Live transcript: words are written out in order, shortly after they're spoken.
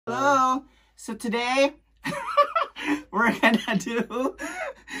Hello. So today we're gonna do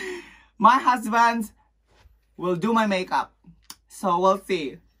my husband will do my makeup. So we'll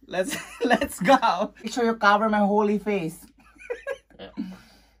see. Let's go. Make sure you cover my holy face. Yeah.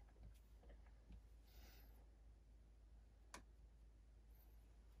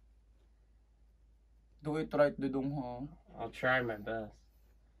 Do it right, Dudong ho. I'll try my best.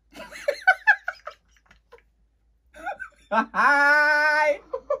 Hi.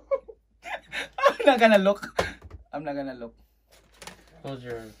 I'm not gonna look. I'm not gonna look. Close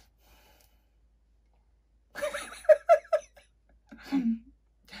your.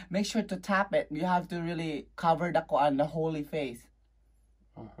 Make sure to tap it. You have to really cover the holy face.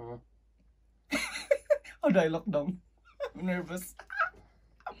 How do I look down? I'm nervous.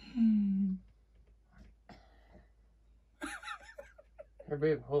 Here,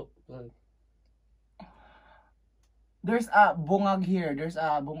 babe. Hold. Look. There's a bungag here. There's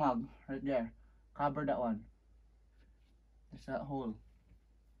a bungag right there. Cover that one. There's that hole.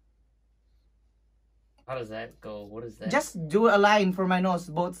 How does that go? What is that? Just do a line for my nose,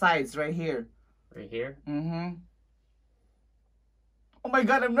 both sides, right here. Right here? Oh my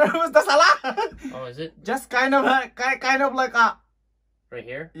god, I'm nervous. That's a lot. Oh, is it? Just kind of like a. Right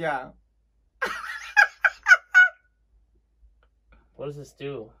here? Yeah. What does this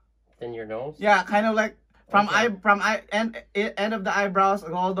do? Thin your nose? Yeah, kind of like from Okay. end of the eyebrows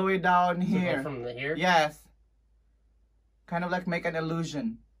all the way down So here. go from here? Yes. Kind of like make an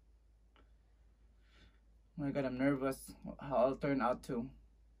illusion. Oh my god, I'm nervous how I'll turn out to.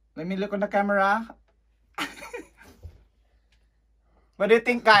 Let me look on the camera. What do you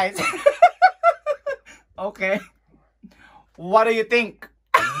think, guys? Okay. What do you think?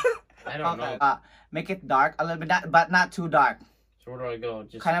 I don't know. Make it dark a little bit, but not too dark. So where do I go?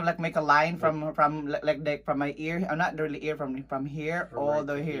 Just Kind of like make a line from my ear. Not really ear, from here from all right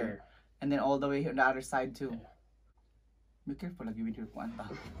the way to here, and then all the way here on the other side too. Be careful, lagi with your kwanta.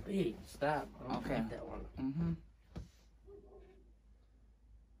 Hey, stop. I don't Okay. like that one.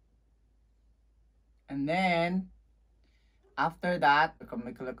 And then after that, I can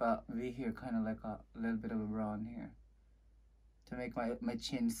make like a V here, kind of like a little bit of a brown here, to make my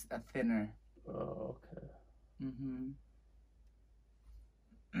chins thinner. Oh, okay.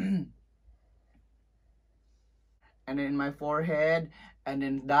 And then in my forehead, and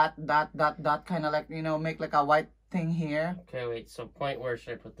then that kind of like, make like a white thing here, Okay, wait. So point where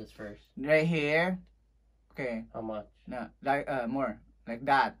should I put this first? right here. Okay, How much? no, like more like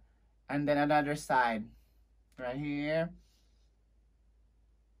that, and then another side, right here.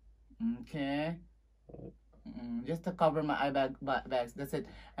 Okay. Just to cover my bags. That's it.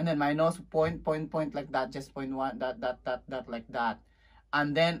 And then my nose point like that. Just point one that like that,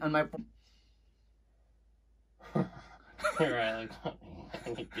 and then on my. You're right. I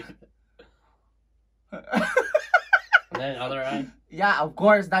need to do that. And then other eye. Yeah, of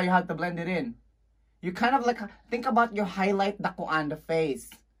course. Now you have to blend it in. You kind of like think about your highlight the the face.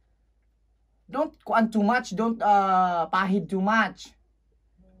 Don't too much. Don't pahid too much.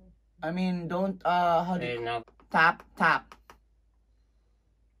 I mean, don't how do Okay, you now. tap.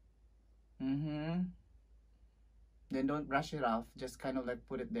 Then don't brush it off. Just kind of like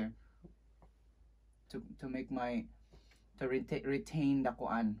put it there. To make to retain the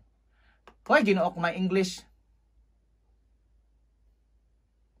kuan. Hoy, ginoo ko my English.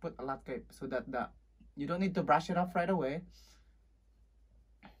 Put a lot kay so that you don't need to brush it off right away.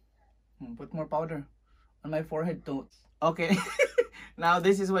 Put more powder on my forehead too. Okay. Now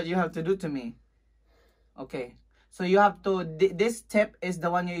this is what you have to do to me. Okay. So you have to this tip is the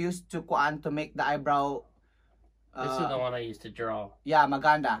one you use to kuan to make the eyebrow. This is the one I used to draw. Yeah,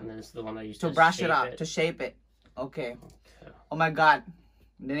 maganda. And this is the one I used To to brush it shape up, to shape it. Okay. Okay. Oh my god.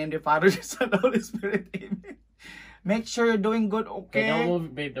 In the name of the Father, the Son, and the Holy Spirit. Amen. Make sure you're doing good, Okay, okay? don't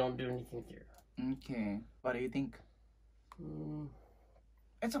move, babe. Don't do anything here. Okay. What do you think? Mm,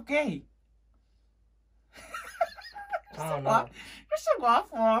 It's okay. oh, no. You're so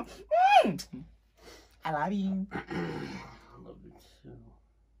awful. I love you. I love it too.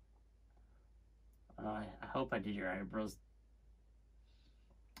 I hope I did your eyebrows.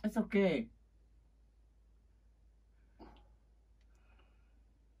 It's okay.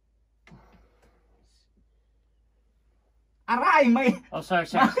 Aray, Oh, sorry.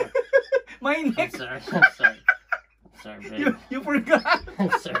 my I'm neck. sorry. I'm sorry, babe. You forgot.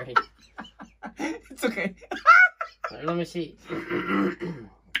 I'm sorry. It's okay. Let me see.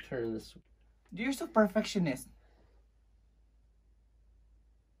 Turn this. You're so perfectionist.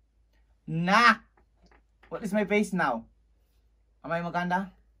 Nah. What is my face now? Am I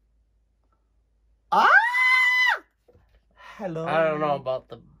maganda? Ah! Hello. I don't know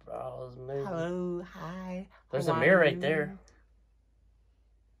about the brows, maybe. Hello. Hi. There's How a are mirror right you? there.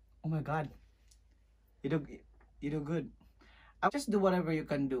 Oh my god. You do good. I'll just do whatever you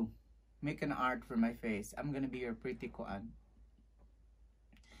can do. Make an art for my face. I'm gonna be your pretty kuan.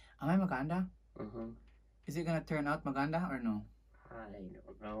 Am I maganda? Mm-hmm. Is it gonna turn out maganda or no? I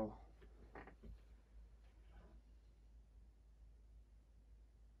don't know.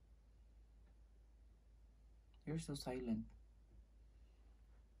 You're so silent.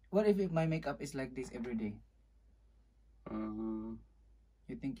 What if my makeup is like this every day? Mm-hmm.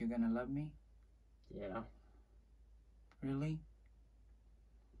 You think you're gonna love me? Yeah. Really?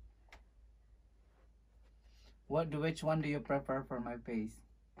 Which one do you prefer for my face?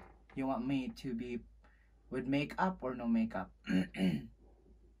 You want me to be with makeup or no makeup?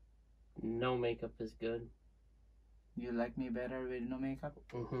 No makeup is good. You like me better with no makeup?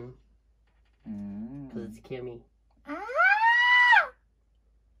 Mm-hmm. Mm. Because it's Kimmy. Ah!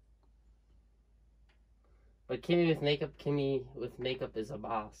 But Kimmy with makeup is a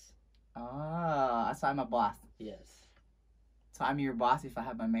boss. Ah, so I'm a boss. Yes. So I'm your boss if I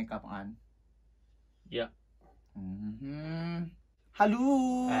have my makeup on. Yeah. Mm-hmm.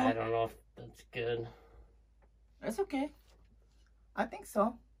 Hello. I don't know if that's good. It's okay. I think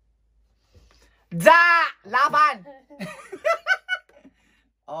so. Da! Laban!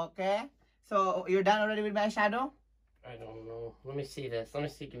 Okay. So, you're done already with my eyeshadow? I don't know. Let me see this. Let me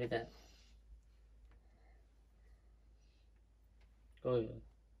see. Give me that. Go ahead.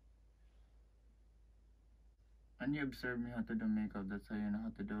 And you observe me how to do makeup. That's how you know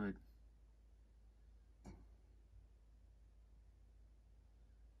how to do it.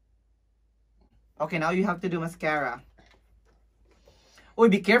 Okay, now you have to do mascara. Oh,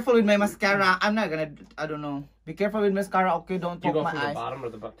 be careful with my mascara. I'm not gonna. I don't know. Be careful with mascara. Okay, don't Do you poke go my from eyes. the bottom or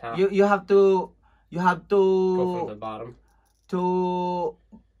the top? You have to. You have to. Go from the bottom. To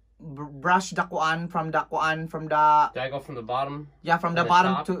brush the kuan from the Do I go from the bottom? Yeah, from the the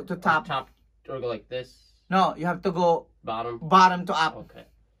bottom top? to top. Top or go like this? No, you have to go Bottom. bottom to up. Okay.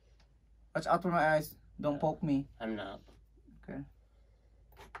 Watch out for my eyes. Don't poke me. I'm not. Okay.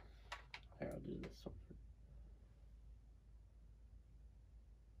 Here, I'll do this one.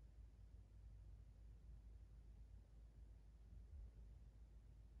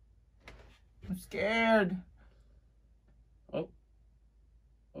 I'm scared. Oh.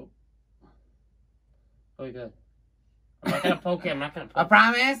 Oh. Oh, you're good. I'm not gonna poke you. I'm not gonna poke I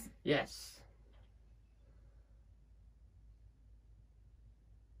promise. Yes.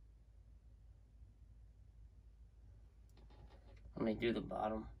 Let me do the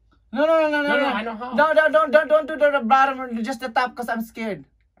bottom. No, I know how. No, don't do the bottom or just the top because I'm scared.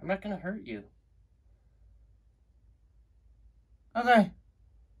 I'm not gonna hurt you. Okay.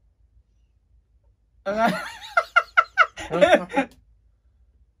 Okay.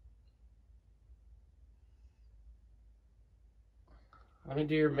 Let me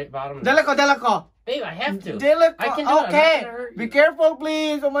do your bottom. Dala ko. Babe, I have to. Dala ko. I can do it. I'm not Okay. gonna hurt Be you. careful,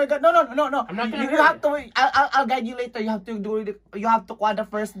 please. Oh my God. No. I'm not gonna You hurt have you. to. I'll guide you later. You have to do it. You have to quad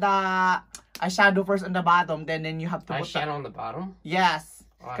first the eyeshadow first on the bottom. Then you have to put Eyeshadow on the bottom? Yes.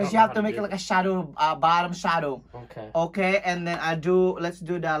 Oh, I Because don't you know have how to to make do it like a shadow, bottom shadow. Okay. Okay, and then let's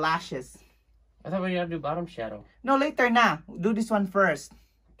do the lashes. I thought we gotta do bottom shadow. No, later na. Do this one first.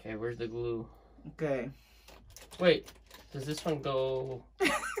 Okay, where's the glue? Okay. Wait, does this one go?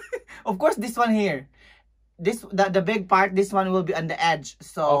 Of course, this one here. The big part, this one will be on the edge.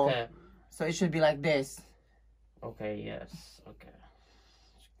 So, Okay. so it should be like this. Okay, yes. Okay.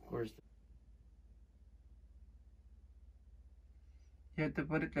 Where's the... You have to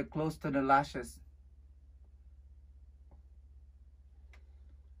put it like close to the lashes.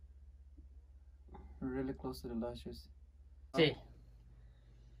 Really close to the lashes. See?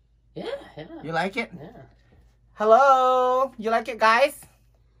 Yeah. You like it? Yeah. Hello? You like it, guys?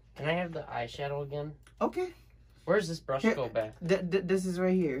 Can I have the eyeshadow again? Okay. Where's this brush Here. go back? This is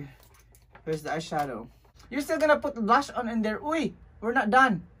right here. Here's the eyeshadow. You're still gonna put the blush on in there. Uy, we're not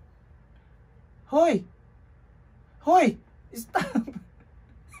done. Hoy. Stop.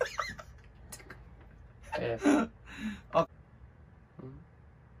 Yeah.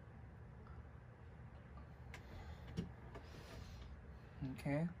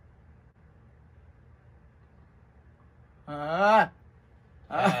 Okay.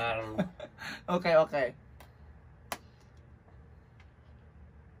 Okay. Okay.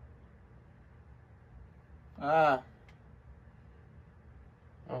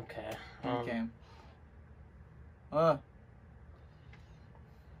 Okay. Okay.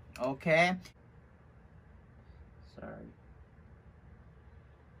 Okay. Sorry.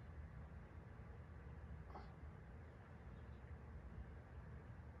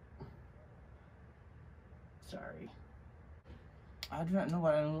 Sorry. I do not know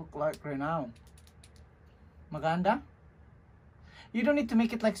what I look like right now. Maganda? You don't need to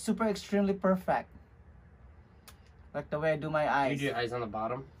make it like super extremely perfect. Like the way I do my Do eyes. you do your eyes on the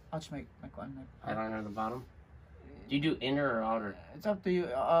bottom? Ouch, my one. Eyeliner on the bottom? Do you do inner or outer? It's up to you.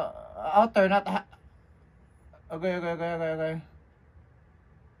 Outer, not... Okay.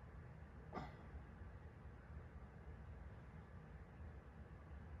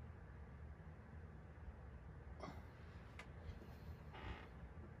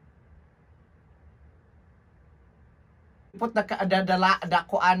 Put the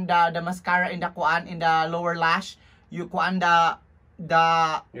mascara in the lower lash. You kuan the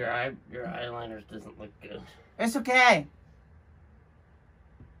Your eyeliner doesn't look good. It's okay.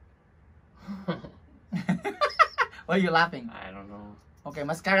 Why are you laughing? I don't know. Okay,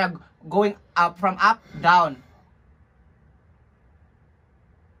 mascara going up from up down.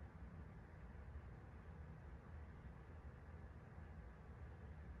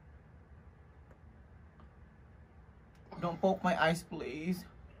 Don't poke my eyes, please.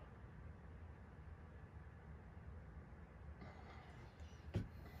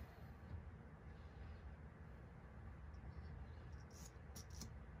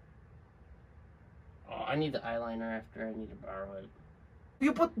 Oh, I need the eyeliner after. I need to borrow it.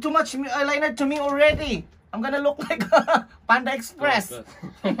 You put too much eyeliner to me already. I'm gonna look like Panda Express.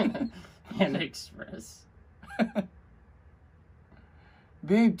 Panda Express.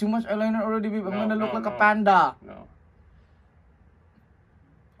 Babe, too much eyeliner already, babe. I'm gonna look like a no. panda. No.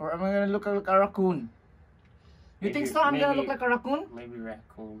 Or am I gonna look like a raccoon? You think so? I'm gonna look like a raccoon? Maybe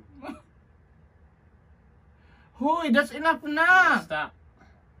raccoon. Hoy, that's enough na. Stop.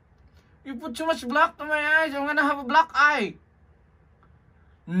 You put too much black to my eyes. I'm gonna have a black eye.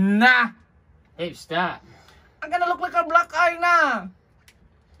 Nah. Hey, stop. I'm gonna look like a black eye na.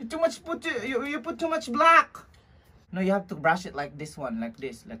 You put too much black. No, you have to brush it like this one, like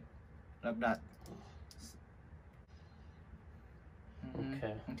this, like that.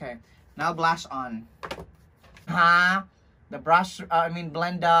 Okay. Okay. Now blush on. The brush.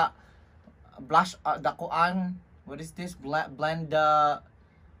 Blend the blush. The kuan. What is this? Blend the.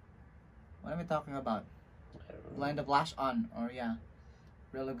 What am I talking about? Blend the blush on. Or yeah,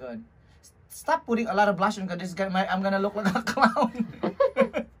 really good. Stop putting a lot of blush on. Cause this guy, I'm gonna look like a clown.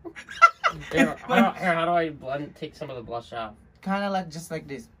 Here, how do I take some of the blush off? Kind of like just like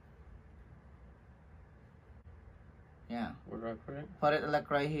this. Yeah. Where do I put it? Put it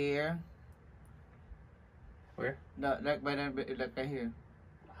like right here. Where? Like right here.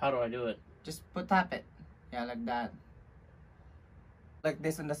 How do I do it? Just tap it. Yeah, like that. Like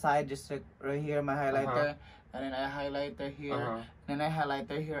this on the side, just like right here, my highlighter. And then I highlighter here. Then I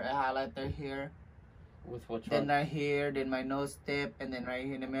highlighter here, I highlighter here. With which Then one? right here, then my nose tip, and then right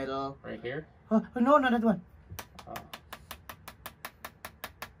here in the middle. Right here? Oh, no, not that one. Oh.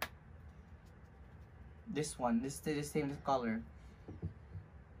 This one. This is the same color.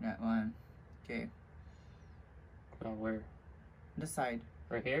 That one. Okay. Oh, where? The side.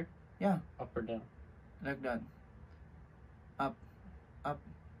 Right here? Yeah. Up or down? Like that. Up.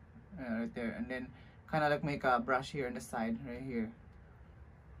 Yeah, right there. And then kind of like make a brush here on the side, right here.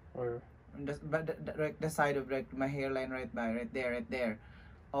 Where? The side of like my hairline right there.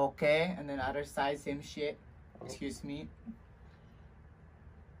 Okay, and then other side, same shit. Excuse me.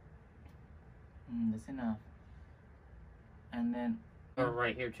 That's enough. And then. Or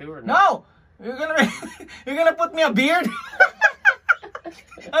right here too, or no? You're gonna put me a beard?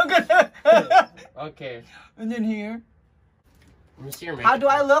 I'm gonna. Okay. And then here. Let me see your How do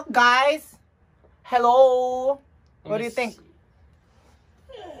I look, guys? Hello. What do you think?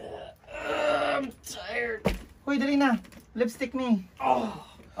 I'm tired. Hoy, dali na. Lipstick me. Oh.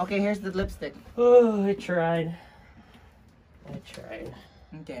 Okay, here's the lipstick. Oh, I tried.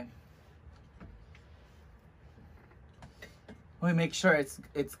 Okay. Hoy, make sure it's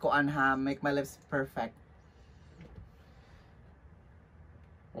kuan ha. Make my lips perfect.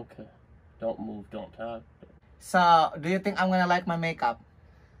 Okay. Don't move, don't talk. So, do you think I'm gonna like my makeup?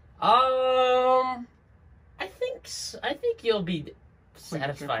 I think you'll be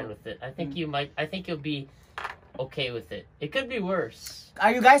satisfied with it. I think you'll be okay with it. It could be worse.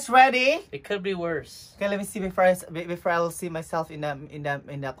 Are you guys ready? It could be worse. Okay, let me see before I'll see myself in the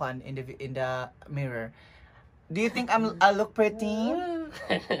mirror. Do you think I look pretty?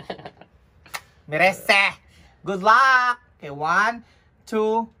 Mirese. Good luck. Okay, 1,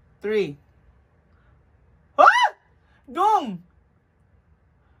 2, 3. Ah! Dong!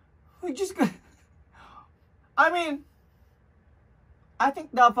 I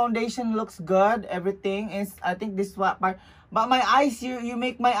think the foundation looks good. Everything is. I think this part But my eyes, you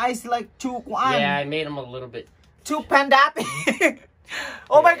make my eyes like too Yeah, I made them a little bit. too pandatic.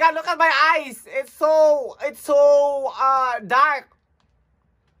 Oh my god, look at my eyes. It's so dark.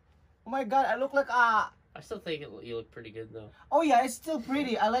 Oh my god, I look like I still think you look pretty good though. Oh yeah, it's still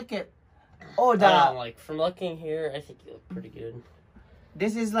pretty. I like it. Oh, like from looking here, I think you look pretty good.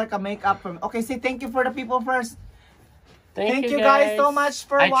 This is like a makeup from. Okay, say thank you for the people first. Thank you guys so much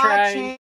for I tried. watching.